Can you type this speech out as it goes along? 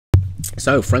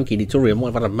So, Frankie Deturian might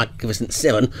have had a magnificent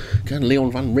 7. Can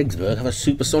Leon van Rensburg have a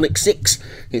supersonic 6?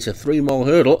 It's a 3-mile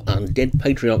hurdle, and Dead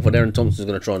Patriarch for Darren Thompson's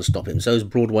going to try and stop him. So's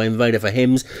Broadway Invader for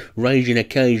Hems, Rage in a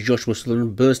Cage, Joshua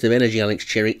Sutherland, Burst of Energy, Alex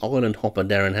Cherry, Island Hopper,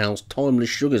 Darren Howes, Timeless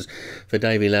Sugars for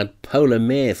Davy Ladd, Polar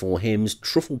Mare for Hems,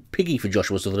 Truffle Piggy for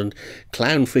Joshua Sutherland,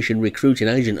 Clownfish and Recruiting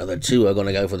Agent are the 2 are going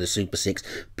to go for the Super 6,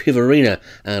 Pivarina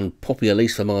and Poppy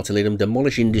Elise for Martin Leadham,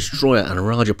 Demolishing Destroyer and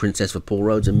Raja Princess for Paul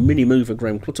Rhodes, and Mini Move for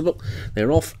Graham Clutterbuck.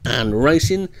 They're off and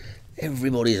racing.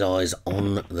 Everybody's eyes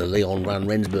on the Leon van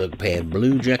Rensburg pair.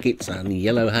 Blue jackets and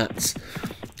yellow hats.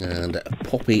 And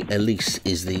Poppy Elise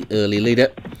is the early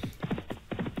leader.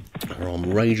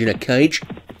 From Rage in a Cage.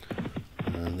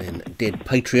 And then Dead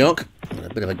Patriarch. And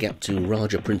a bit of a gap to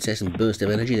Raja Princess and Burst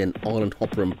of Energy. Then Island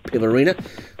Hopper and Pivarina.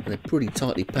 And they're pretty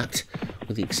tightly packed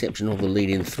with the exception of the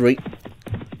leading 3.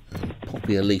 And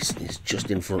Poppy Elise is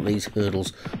just in front. These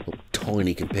hurdles look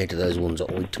tiny compared to those ones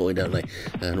at Oi Toy, don't they?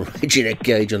 And Rage in a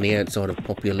Cage on the outside of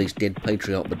Poppy Elise, Dead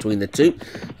Patriarch between the 2.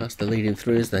 That's the leading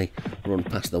 3 as they run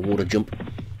past the water jump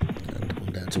and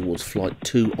come down towards flight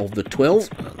 2 of the 12.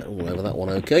 And they're all over that one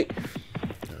okay.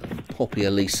 Poppy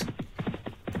Elise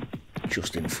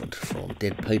just in front from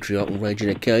Dead Patriarch and Rage in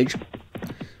a Cage.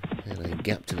 And a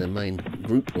gap to the main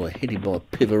group who are headed by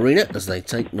Pivarina as they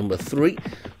take number 3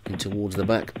 in towards the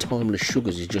back. Timeless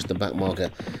Sugars is just the back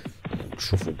marker.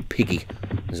 Truffle Piggy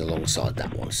is alongside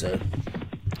that one, so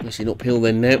listen uphill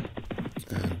then now.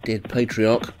 Dead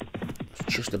Patriarch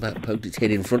just about poked its head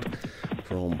in front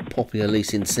from Poppy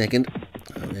Elise in second,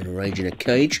 and then Rage in a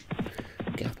Cage.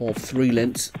 Gap of 3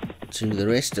 lengths to the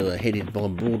rest, who are headed by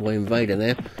Broadway Invader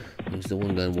now, who's the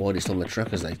one going widest on the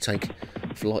track as they take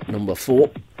flight number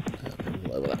 4.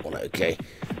 All over that one okay.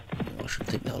 I should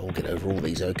think they'll all get over all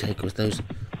these okay, because those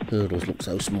hurdles look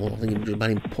so small, I think it would be about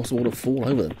impossible to fall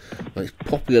over them. But it's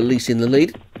Poppy Elise in the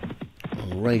lead,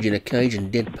 Rage in a Cage and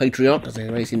Dead Patriarch as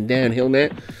they're racing downhill now.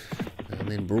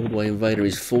 And then Broadway Invader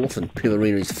is 4th and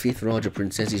Pivarina is 5th, Raja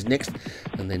Princess is next,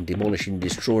 and then Demolishing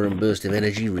Destroyer and Burst of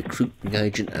Energy, Recruiting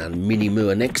Agent and Mini Moo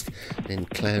are next, then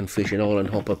Clownfish and Island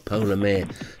Hopper, Polar Mare,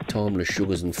 Timeless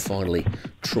Sugars, and finally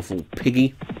Truffle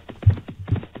Piggy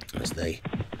as they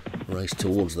race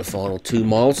towards the final 2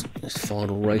 miles, this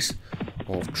final race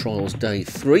of Trials Day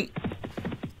 3.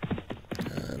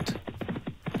 And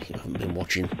if you haven't been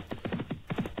watching,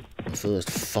 the first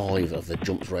 5 of the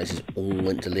jumps races all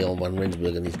went to Leon van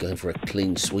Rensburg, and he's going for a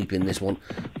clean sweep in this one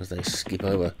as they skip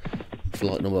over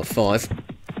flight number 5.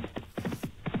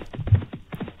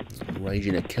 Rage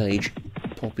in a Cage,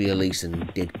 Poppy Elise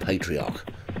and Dead Patriarch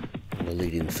are the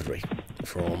leading 3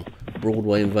 from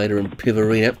Broadway Invader and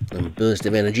Pivarina and Burst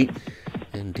of Energy.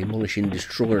 And Demolishing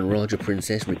Destroyer and Raja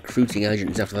Princess, Recruiting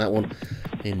Agent is after that one.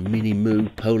 Then Mini Moo,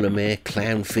 Polar Mare,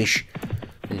 Clownfish.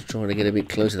 He's trying to get a bit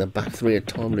closer. The back 3 are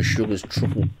Timeless Sugars,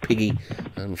 Truffle Piggy,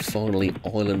 and finally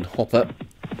Island Hopper.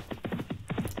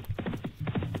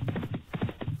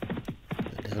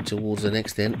 Down towards the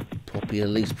next then. Poppy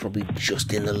Elise probably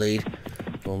just in the lead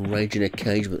from Rage in a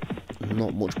Cage, but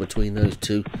not much between those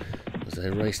 2 as they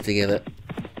race together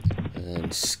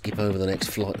and skip over the next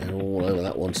flight. They're all over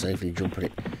that one, safely jumping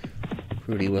it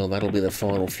pretty well. That'll be the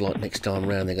final flight next time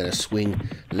round. They're going to swing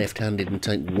left-handed and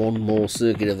take one more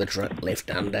circuit of the track. Left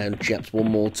hand down, chaps,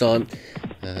 one more time,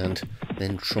 and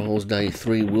then Trials Day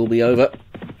 3 will be over.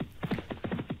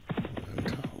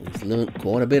 And we've learnt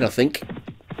quite a bit, I think.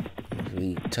 If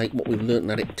we take what we've learnt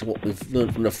and add it to what we've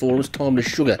learnt from the forums, Timeless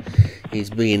Sugar is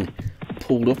being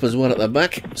pulled up as well at the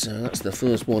back, so that's the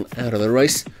first one out of the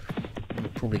race. We'll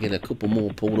probably get a couple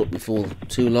more pulled up before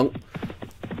too long.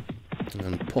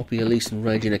 And Poppy Elise and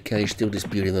Rage in a Cage still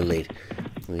disputing the lead,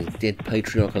 with Dead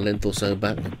Patriarch a length or so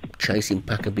back. The chasing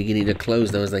pack are beginning to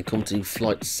close though as they come to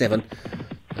flight 7,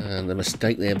 and a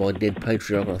mistake there by Dead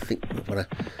Patriarch. I think we're going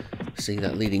to see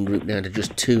that leading group down to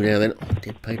just 2 now then.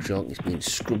 Dead Patriarch is being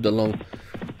scrubbed along.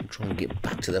 Try and get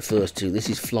back to the first 2. This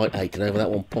is flight 8, and over that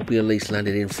one Poppy Elise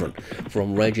landed in front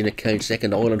from Rage in a Cage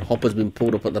second. Island Hopper's been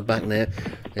pulled up at the back now,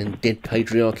 and Dead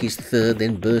Patriarch is 3rd,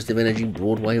 then Burst of Energy,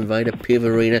 Broadway Invader,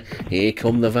 Pivarina. Here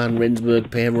come the Van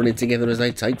Rensburg pair running together as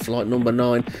they take flight number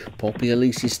 9. Poppy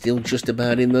Elise is still just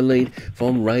about in the lead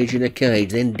from Rage in a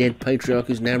Cage, then Dead Patriarch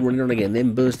is now running on again,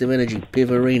 then Burst of Energy,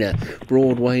 Pivarina,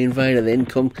 Broadway Invader, then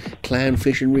come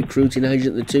Clownfish and Recruiting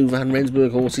Agent, the 2 Van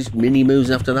Rensburg horses. Mini Moves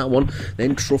after that one,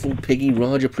 then Truffle Truffle Piggy,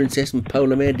 Raja Princess and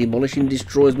Polar Mare. Demolishing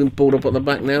Destroyer has been pulled up at the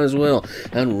back now as well.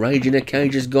 And Raging a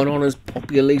Cage has gone on as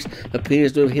Poppy Elise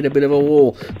appears to have hit a bit of a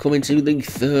wall. Coming to the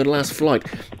third last flight.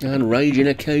 And Raging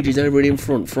a Cage is over it in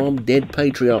front from Dead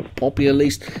Patriarch. Poppy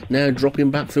Elise now dropping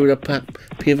back through the pack.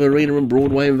 Pivarina and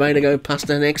Broadway Invader go past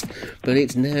her next. But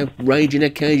it's now Raging a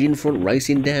Cage in front,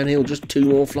 racing downhill. Just 2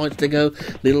 more flights to go.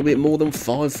 Little bit more than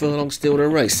 5 furlongs still to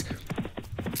race.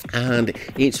 And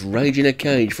it's Raging a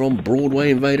Cage from Broadway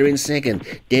Invader in second.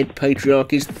 Dead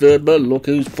Patriarch is third, but look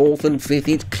who's fourth and fifth.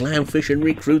 It's Clownfish and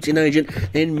Recruiting Agent,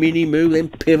 then Mini Moo, then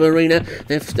Pivarina.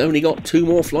 They've only got 2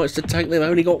 more flights to take. They've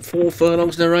only got 4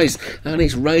 furlongs to race. And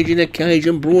it's Raging a Cage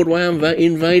and Broadway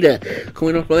Invader.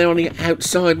 Coming up there on the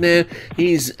outside now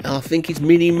is, I think it's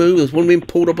Mini Moo. There's one being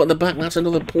pulled up at the back. That's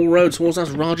another Paul Rhodes horse.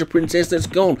 That's Raja Princess that's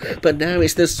gone. But now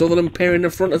it's the Sutherland pair in the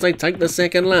front as they take the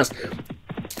second last.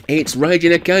 It's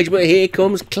Raging a Cage, but here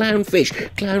comes Clownfish.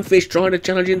 Clownfish trying to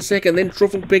challenge in second, then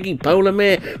Truffle Piggy, Polar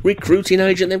Mare, Recruiting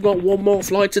Agent. They've got 1 more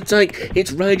flight to take.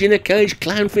 It's Raging a Cage.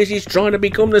 Clownfish is trying to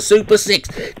become the Super 6.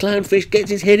 Clownfish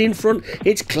gets his head in front.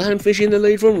 It's Clownfish in the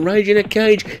lead from Raging a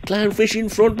Cage. Clownfish in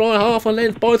front by half a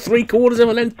length, by 3/4 of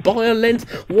a length, by a length.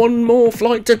 1 more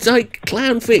flight to take.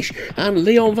 Clownfish and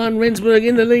Leon van Rensburg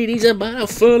in the lead. He's about a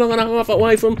furlong and a half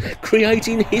away from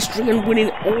creating history and winning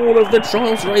all of the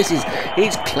trials races.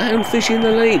 It's Clownfish in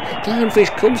the lead.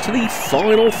 Clownfish comes to the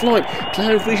final flight.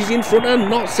 Clownfish is in front and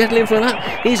not settling for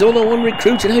that. His other one,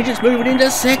 Recruiting Agent's moving into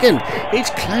second. It's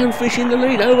Clownfish in the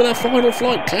lead over the final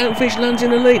flight. Clownfish lands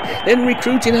in the lead. Then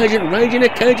Recruiting Agent, Raging a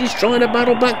Cage is trying to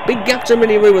battle back. Big gap to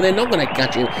Mini Moo, but they're not going to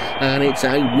catch him. And it's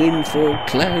a win for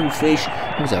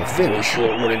Clownfish. It was a very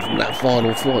short running from that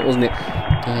final flight, wasn't it?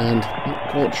 And I'm not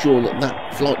quite sure that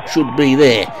that flight should be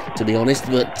there, to be honest,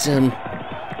 but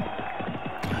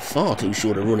far too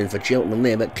short a running for Cheltenham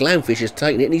there, but Clownfish has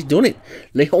taken it and he's done it.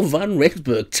 Leon van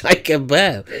Rensburg, take a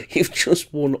bow. You've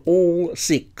just won all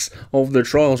 6 of the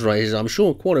trials races. I'm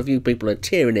sure quite a few people are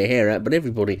tearing their hair out, but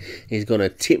everybody is going to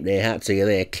tip their hat to you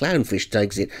there. Clownfish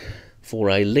takes it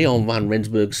for a Leon van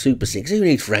Rensburg Super 6. Who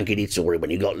needs Frankie Dettori when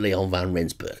you've got Leon van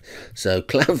Rensburg? So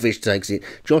Clownfish takes it.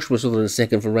 Joshua Sutherland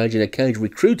second for Raging a Cage.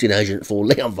 Recruiting Agent for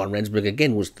Leon van Rensburg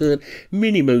again was third.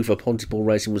 Mini Moo for Pontypool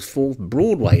Racing was fourth.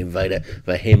 Broadway Invader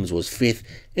for Hems was fifth.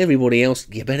 Everybody else,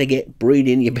 you better get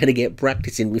breeding, you better get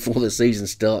practicing before the season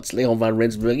starts. Leon van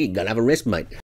Rensburg, you're going to have a rest, mate.